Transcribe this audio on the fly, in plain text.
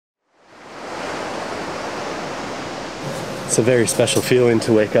It's a very special feeling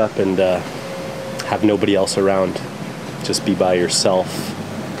to wake up and have nobody else around. Just be by yourself.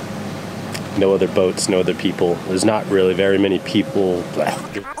 No other boats, no other people. There's not really very many people.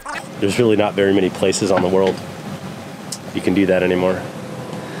 There's really not very many places on the world you can do that anymore.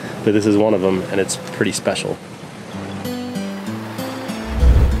 But this is one of them, and it's pretty special.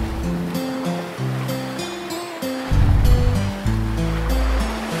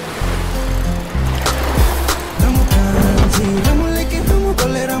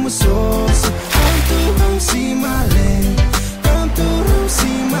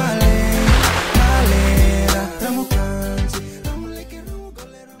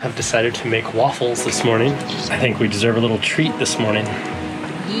 I've decided to make waffles this morning. I think we deserve a little treat this morning.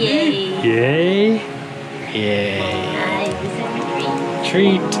 Yay! Yay! Yay! I deserve a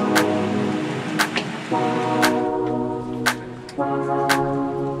Treat!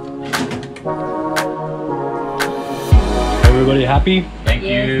 Everybody happy? Thank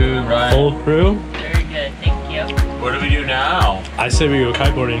you, Ryan. Full crew? Very good, thank you. What do we do now? I say we go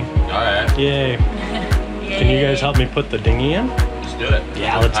kiteboarding. Alright. Yay! Can you guys help me put the dinghy in? Let's do it.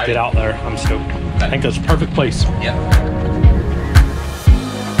 Yeah, let's get out there. I'm stoked. I think that's a perfect place. Yep.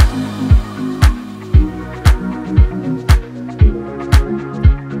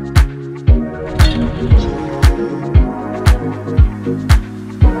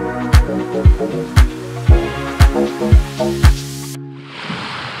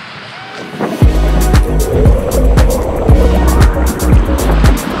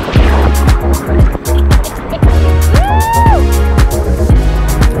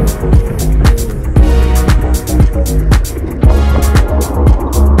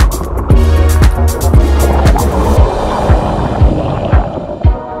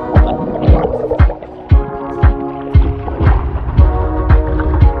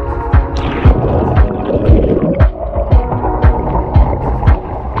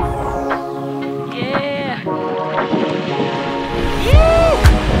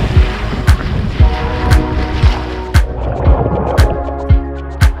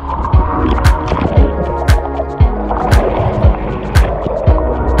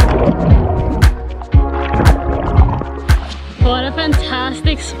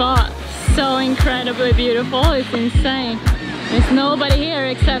 Spot, so incredibly beautiful, it's insane. There's nobody here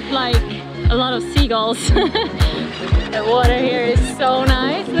except like a lot of seagulls. The water here is so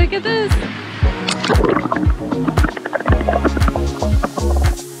nice, look at this.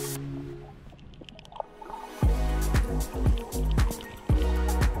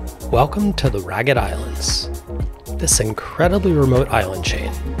 Welcome to the Ragged Islands. This incredibly remote island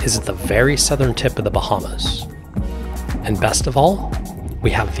chain is at the very southern tip of the Bahamas. And best of all, we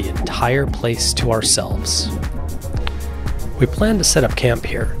have the entire place to ourselves. We plan to set up camp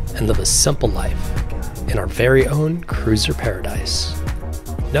here and live a simple life in our very own cruiser paradise.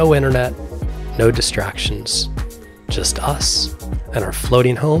 No internet, no distractions, just us and our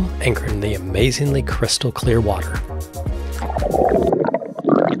floating home anchored in the amazingly crystal clear water.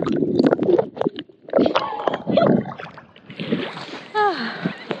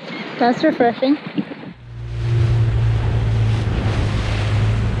 That's refreshing.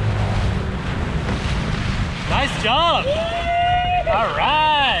 Nice job! All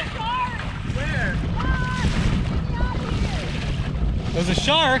right! Where? There's a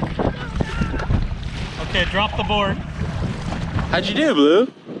shark! Okay, drop the board. How'd you do,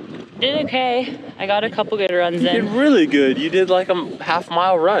 Blue? Did okay. I got a couple good runs You did in. really good. You did like a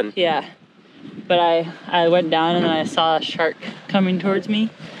half-mile run. Yeah. But I went down and then I saw a shark coming towards me.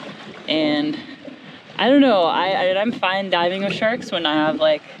 And I don't know, I'm fine diving with sharks when I have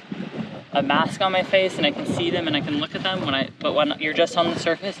like a mask on my face and I can see them and I can look at them. But when you're just on the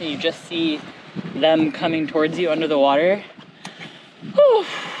surface and you just see them coming towards you under the water, whew,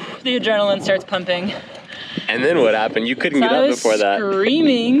 the adrenaline starts pumping. And then what happened? You couldn't So get I up was before that.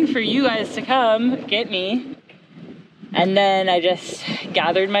 screaming for you guys to come get me. And then I just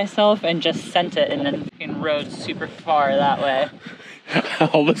gathered myself and just sent it and then fucking rode super far that way.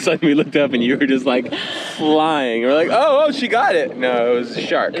 All of a sudden we looked up and you were just like flying. We're like, oh, she got it. No, it was a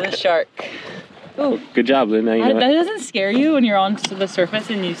shark. It was a shark. Oh, good job, Lynn. Now you know. That doesn't scare you when you're on the surface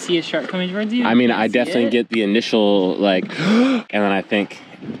and you see a shark coming towards you? I mean, You I see definitely it? get the initial like, and then I think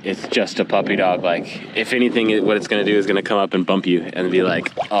it's just a puppy dog. Like, if anything, what it's gonna do is gonna come up and bump you and be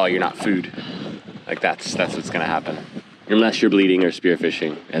like, oh, you're not food. Like that's what's gonna happen. Unless you're bleeding or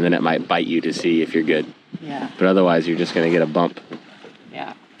spearfishing, and then it might bite you to see if you're good. Yeah. But otherwise, you're just gonna get a bump.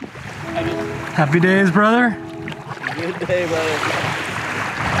 Yeah. Happy days, brother. Good day, brother.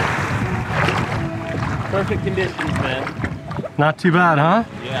 Perfect conditions, man. Not too bad, huh?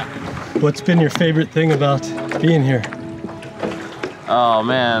 Yeah. What's been your favorite thing about being here? Oh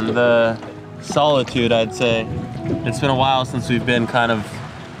man, the solitude, I'd say. It's been a while since we've been kind of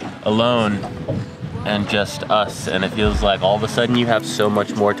alone and just us, and it feels like all of a sudden you have so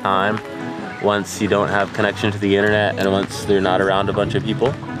much more time once you don't have connection to the internet and once you're not around a bunch of people.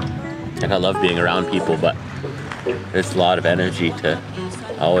 Like, I love being around people, but there's a lot of energy to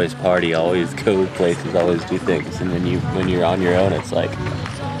always party, always go places, always do things. And when you're on your own, it's like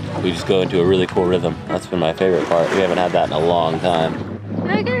we just go into a really cool rhythm. That's been my favorite part. We haven't had that in a long time. Look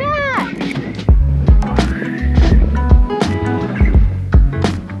at that!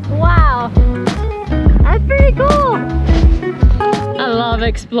 Wow, that's pretty cool. I love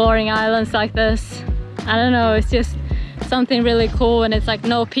exploring islands like this. I don't know, it's just something really cool and it's like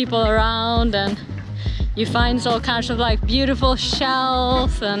no people around and you find all kinds of like beautiful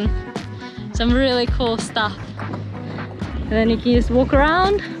shells and some really cool stuff. And then you can just walk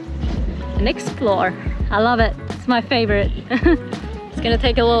around and explore. I love it, it's my favorite. It's gonna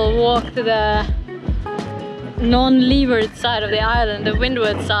take a little walk to the non-leeward side of the island, the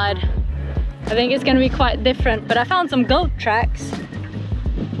windward side. I think it's gonna be quite different, but I found some goat tracks.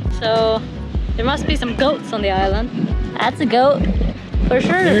 So there must be some goats on the island. That's a goat, for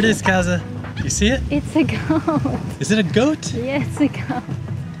sure. There it is, Kazza. You see it? It's a goat. Is it a goat? Yeah, it's a goat.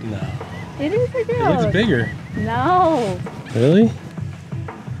 No. It is a goat. It looks bigger. No. Really?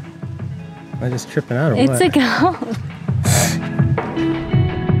 Am I just tripping out or It's what? a goat.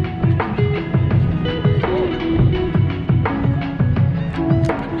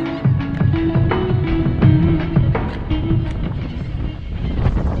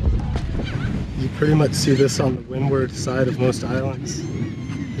 You pretty much see this on the windward side of most islands.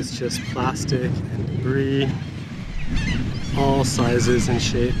 It's just plastic and debris, all sizes and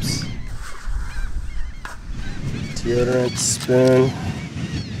shapes. Deodorant, spoon,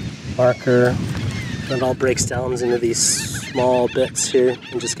 marker. And it all breaks down into these small bits here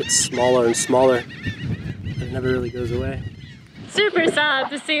and just gets smaller and smaller. But it never really goes away. Super sad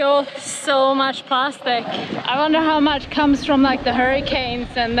to see so much plastic. I wonder how much comes from like the hurricanes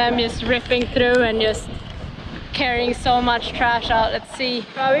and them just ripping through and just carrying so much trash out at sea.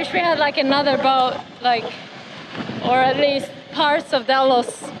 I wish we had like another boat, like, or at least parts of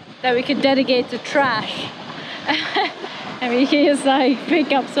Delos that we could dedicate to trash. And we can just like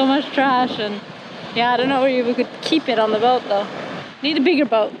pick up so much trash and yeah, I don't know where we could keep it on the boat though. Need a bigger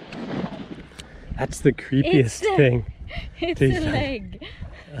boat. That's the creepiest thing. It's a leg.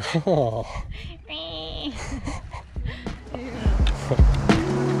 Oh.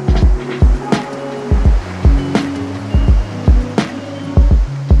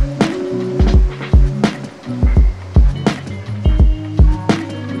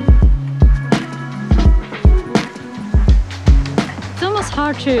 It's almost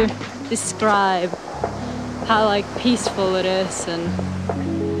hard to describe how like peaceful it is, and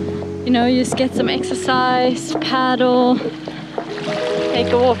you know, you just get some exercise, paddle,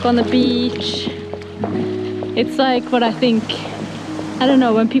 take a walk on the beach. It's like what I think, I don't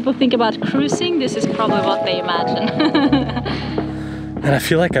know, when people think about cruising, this is probably what they imagine. And I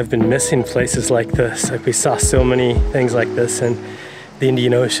feel like I've been missing places like this. Like, we saw so many things like this in the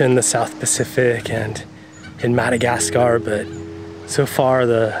Indian Ocean, the South Pacific, and in Madagascar, but so far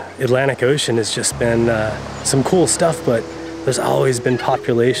the Atlantic Ocean has just been some cool stuff, but there's always been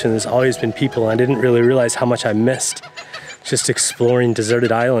population, there's always been people, and I didn't really realize how much I missed just exploring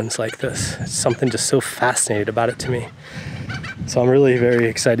deserted islands like this. It's something just so fascinating about it to me. So I'm really very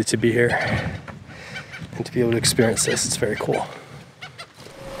excited to be here and to be able to experience this. It's very cool.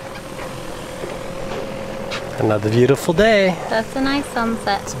 Another beautiful day. That's a nice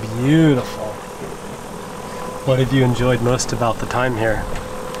sunset. It's beautiful. What have you enjoyed most about the time here?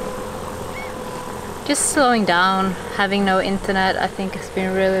 Just slowing down, having no internet, I think has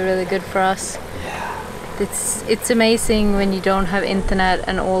been really, really good for us. Yeah. It's amazing when you don't have internet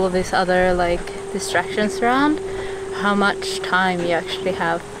and all of these other like distractions around, how much time you actually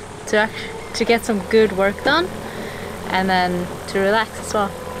have to get some good work done and then to relax as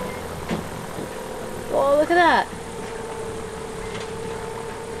well. Oh, look at that!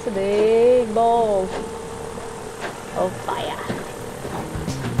 It's a big ball of fire.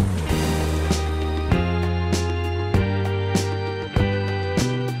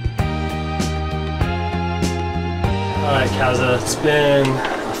 Alright, Kazza, it's been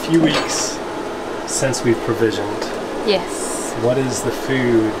a few weeks since we've provisioned. Yes. What is the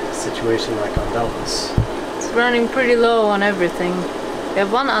food situation like on Delos? It's running pretty low on everything. We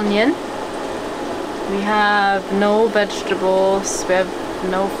have 1 onion. We have no vegetables. We have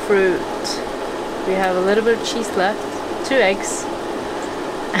no fruit. We have a little bit of cheese left. 2 eggs.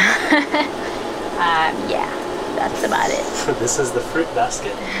 Yeah, that's about it. This is the fruit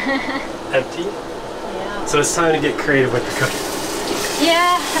basket. Empty. Yeah. So it's time to get creative with the cooking.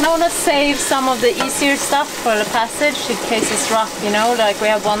 Yeah, and I want to save some of the easier stuff for the passage in case it's rough, you know, like we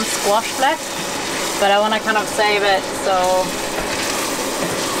have one squash left, but I want to kind of save it so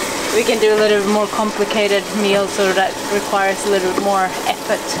we can do a little bit more complicated meal, so that requires a little bit more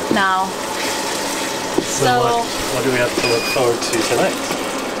effort now. So what do we have to look forward to tonight?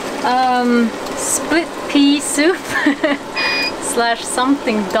 Split pea soup slash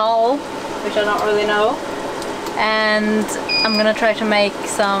something dull, which I don't really know. And I'm gonna try to make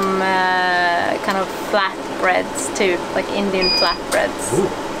some kind of flatbreads too, like Indian flatbreads. Ooh,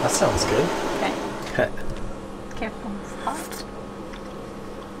 that sounds good. Okay. Careful, it's hot.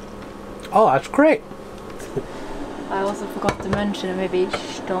 Oh, that's great. I also forgot to mention, maybe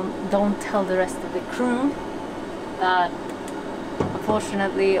don't tell the rest of the crew, that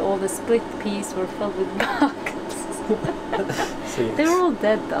unfortunately all the split peas were filled with bugs. They were all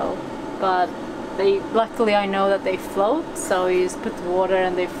dead though, but luckily I know that they float, so you just put the water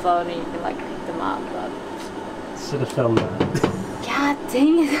and they float and you can like pick them up. But should have filmed that. God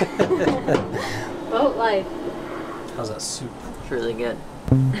dang it! Boat life. How's that soup? It's really good.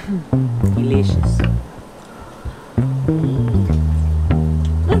 Delicious.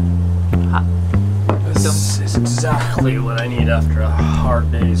 This is exactly what I need after a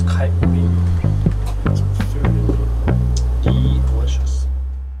hard day's kite-moving. Delicious.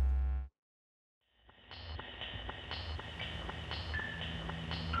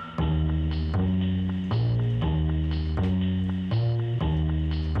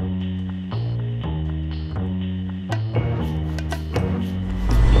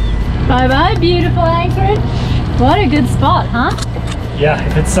 Bye bye, beautiful Anchorage. What a good spot, huh? Yeah,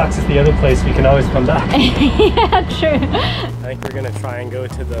 if it sucks at the other place, we can always come back. Yeah, true. I think we're gonna try and go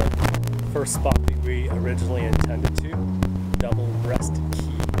to the first spot that we originally intended to, Double-Breasted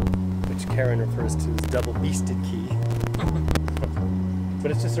Key, which Karen refers to as Double-Beasted Key.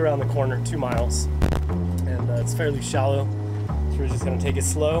 But it's just around the corner, 2 miles, and it's fairly shallow, so we're just gonna take it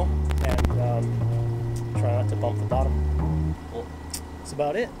slow and try not to bump the bottom. Well, that's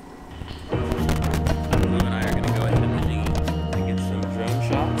about it. Lou and I are going to go ahead and get some drone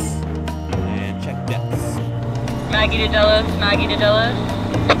shots and check depths. Maggie to Delos, Maggie to Delos.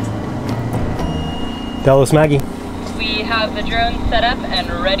 Delos, Maggie. We have the drone set up and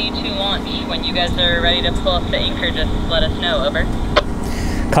ready to launch. When you guys are ready to pull up the anchor, just let us know, over.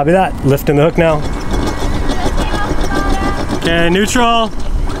 Copy that. Lifting the hook now. Okay, neutral.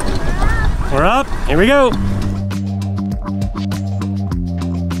 We're up. Here we go.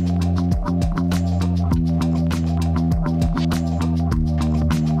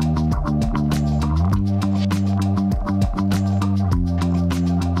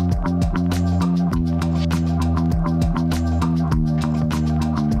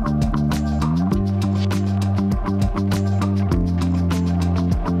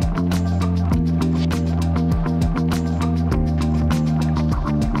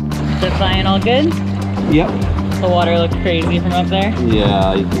 Is it flying all good? Yep. The water looks crazy from up there.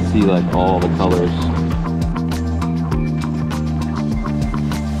 Yeah, you can see like all the colors.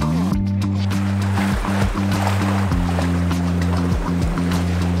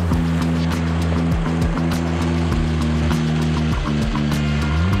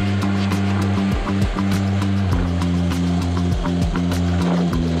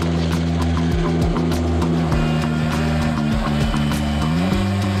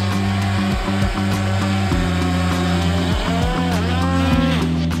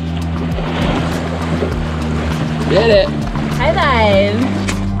 Did it! High dive!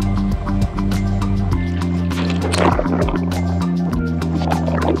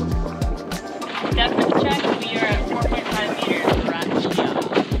 Depth check, we are at 4.5 meters. We're at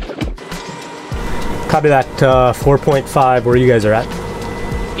Copy that. 4.5, where you guys are at.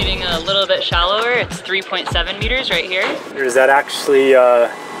 getting a little bit shallower. It's 3.7 meters right here. Is that actually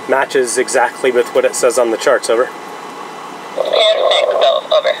matches exactly with what it says on the charts, over? Over.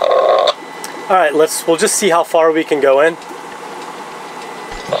 All right, we'll just see how far we can go in. Sounds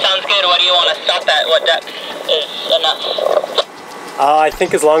good. What do you want to stop at? What depth is enough? I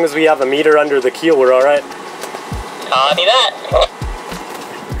think as long as we have a meter under the keel, we're all right. Copy that.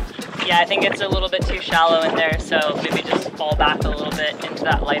 Yeah, I think it's a little bit too shallow in there, so maybe just fall back a little bit into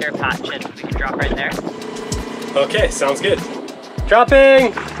that lighter patch and we can drop right there. Okay, sounds good.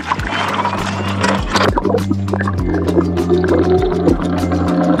 Dropping! A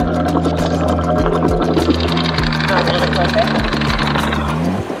little bit closer.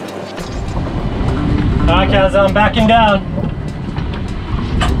 All right, Kazza, I'm backing down.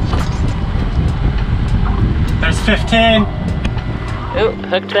 There's 15. Oh,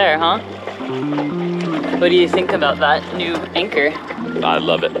 hooked there, huh? What do you think about that new anchor? I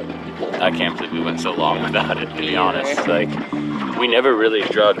love it. I can't believe we went so long without it, to be honest. Like, we never really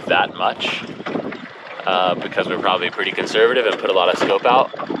drug that much because we're probably pretty conservative and put a lot of scope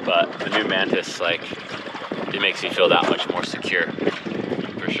out. But the new Mantis, like, it makes you feel that much more secure,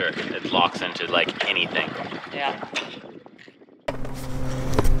 for sure. It locks into like anything. Yeah.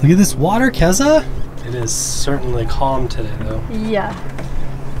 Look at this water, Kazza. It is certainly calm today, though. Yeah.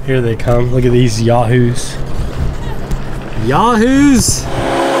 Here they come. Look at these yahoos. Yahoos!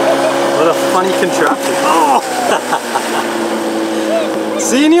 What a funny contraption. Oh!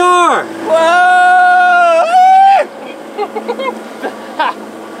 Senor! Whoa!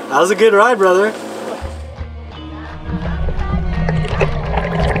 That was a good ride, brother.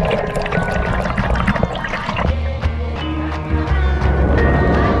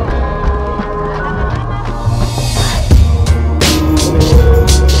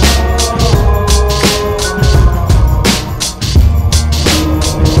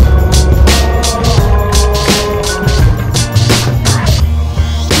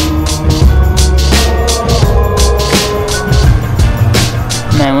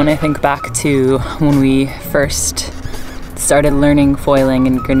 When I think back to when we first started learning foiling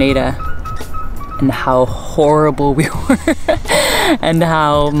in Grenada and how horrible we were and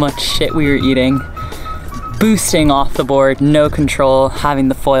how much shit we were eating, boosting off the board, no control, having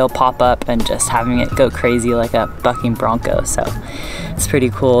the foil pop up and just having it go crazy like a bucking bronco. So it's pretty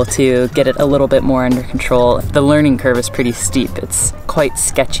cool to get it a little bit more under control. The learning curve is pretty steep. It's quite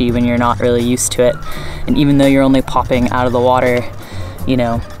sketchy when you're not really used to it. And even though you're only popping out of the water, you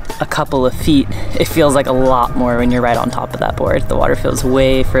know, a couple of feet, it feels like a lot more when you're right on top of that board. The water feels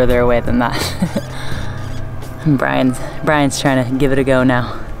way further away than that. And Brian's trying to give it a go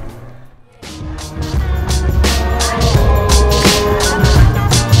now.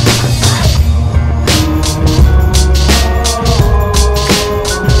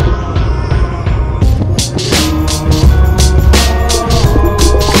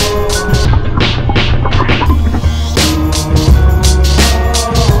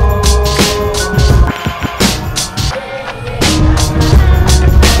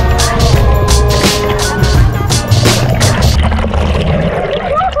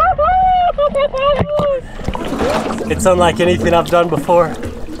 It's unlike anything I've done before.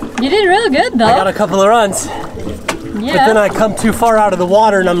 You did really good though. I got a couple of runs. Yeah. But then I come too far out of the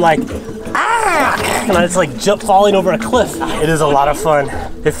water and I'm like, ah! And I just like jump falling over a cliff. It is a lot of fun.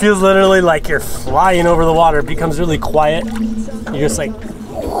 It feels literally like you're flying over the water. It becomes really quiet. You're just like,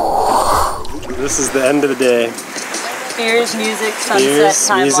 this is the end of the day. Beers, music, sunset, Beers,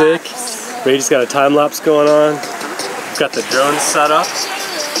 time music. lapse. Brady's got a time lapse going on. Got the drone set up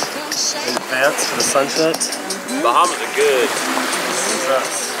in advance for the sunset. Bahamas are good. This is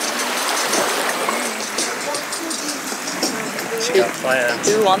us. She got plans.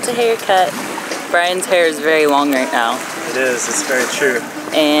 Who wants a haircut? Brian's hair is very long right now. It is, it's very true.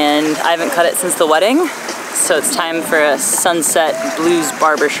 And I haven't cut it since the wedding, so it's time for a sunset blues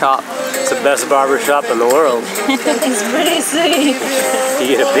barbershop. It's the best barbershop in the world. It's pretty sweet. You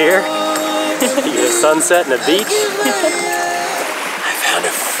get a beer, you get a sunset and a beach. I found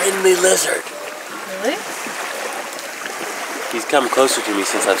a friendly lizard. Really? He's come closer to me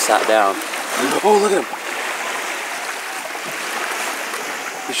since I've sat down. Oh, look at him.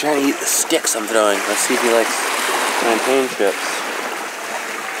 He's trying to eat the sticks I'm throwing. Let's see if he likes plantain chips.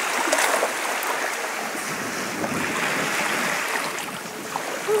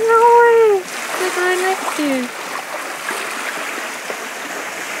 No way! He's right next to you.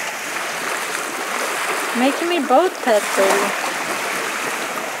 Making me both pet, baby.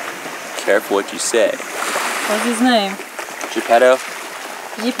 Careful what you say. What's his name? Geppetto?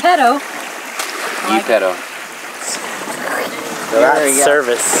 Geppetto? Geppetto. So that's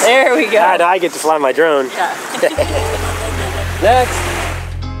service. There we go. Now I get to fly my drone. Yeah. Next.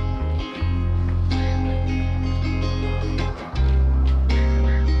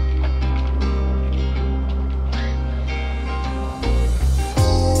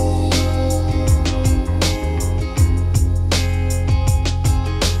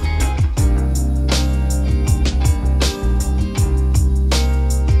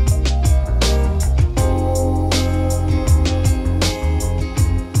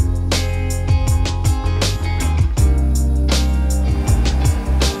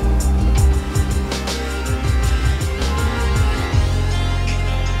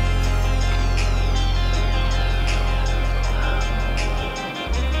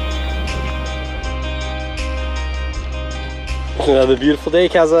 Another beautiful day,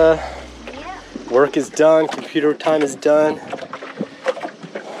 Kazza. Yeah. Work is done, computer time is done.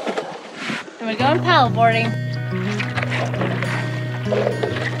 And we're going paddleboarding.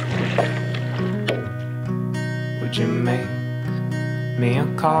 Would you make me a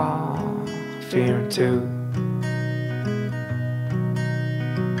coffee or two?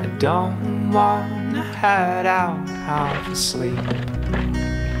 I don't wanna head out of sleep.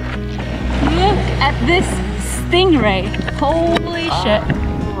 Look at this stingray. Holy shit.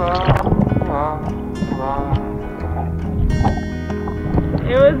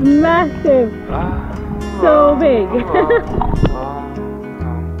 It was massive. So big.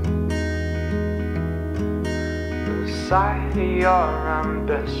 Beside your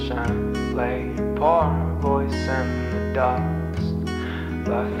ambition lay a poor voice in the dust.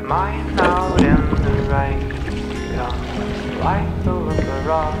 Left mine out in the rain, like the look of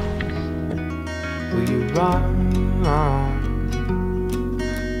rust. Will you run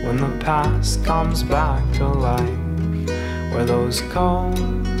when the past comes back to life? Where those cold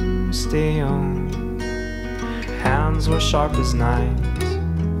steel hands were sharp as knives,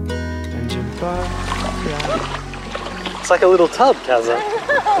 and your butt. It's like a little tub, Kazza.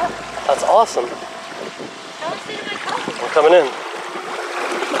 That's awesome. We're coming in.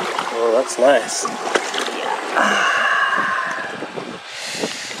 Oh, that's nice.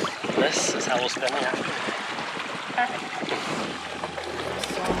 This is how we'll spend the afternoon.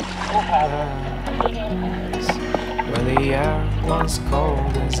 Where the air was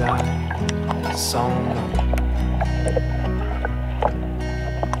cold as ice, so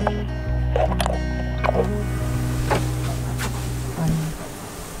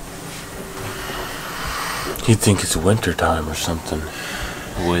You'd think it's winter time or something,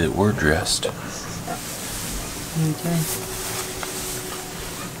 the way that we're dressed.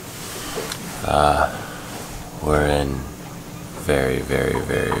 We're in very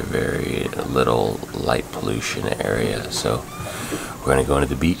little light pollution area, so we're gonna go into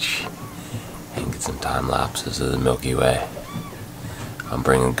the beach and get some time lapses of the Milky Way. I'm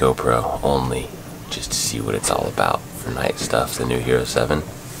bringing GoPro only just to see what it's all about for night stuff, the new Hero 7.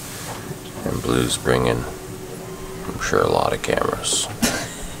 And Blue's bringing, I'm sure, a lot of cameras.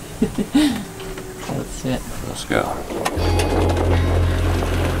 That's it. Let's go.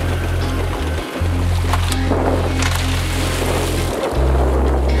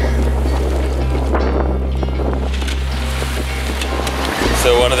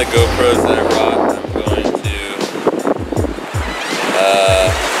 So one of the GoPros that I brought, I'm going to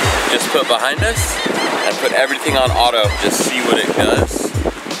just put behind us and put everything on auto, just see what it does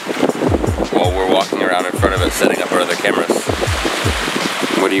while we're walking around in front of it, setting up our other cameras.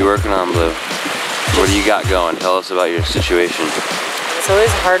 What are you working on, Blue? What do you got going? Tell us about your situation. It's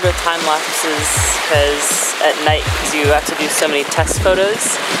always hard with time lapses because at night you have to do so many test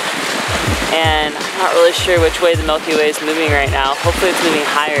photos. And I'm not really sure which way the Milky Way is moving right now. Hopefully it's moving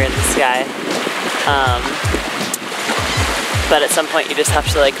higher in the sky. But at some point you just have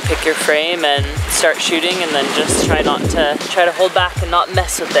to like pick your frame and start shooting, and then just try to hold back and not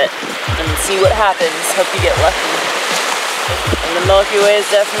mess with it and see what happens. Hope you get lucky. And the Milky Way is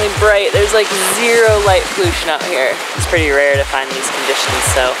definitely bright. There's like zero light pollution out here. It's pretty rare to find these conditions,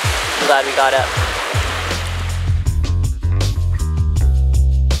 so I'm glad we got up.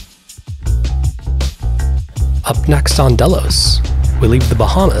 Up next on Delos, we leave the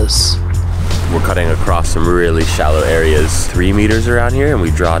Bahamas. We're cutting across some really shallow areas, 3 meters around here, and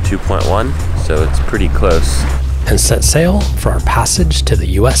we draw 2.1, so it's pretty close. And set sail for our passage to the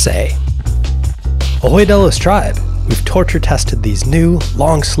USA. Ahoy Delos tribe! We've torture tested these new,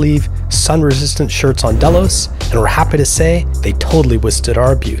 long sleeve, sun resistant shirts on Delos, and we're happy to say they totally withstood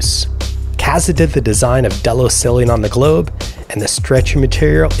our abuse. Kazza did the design of Delos sailing on the globe, and the stretchy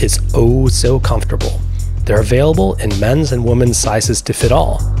material is oh so comfortable. They're available in men's and women's sizes to fit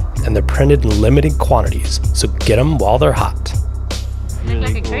all, and they're printed in limited quantities, so get them while they're hot. You look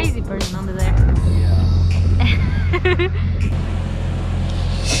like a crazy person under there. Yeah.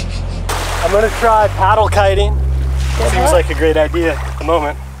 I'm gonna try paddle kiting. Seems like a great idea at the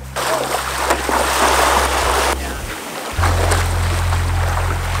moment.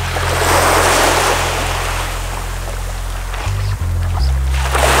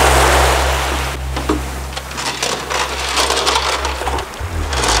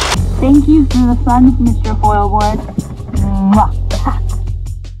 Thank you for the fun, Mr. Foilboard.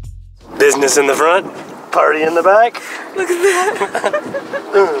 Business in the front, party in the back. Look at that.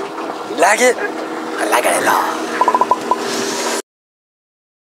 You like it? I like it a lot.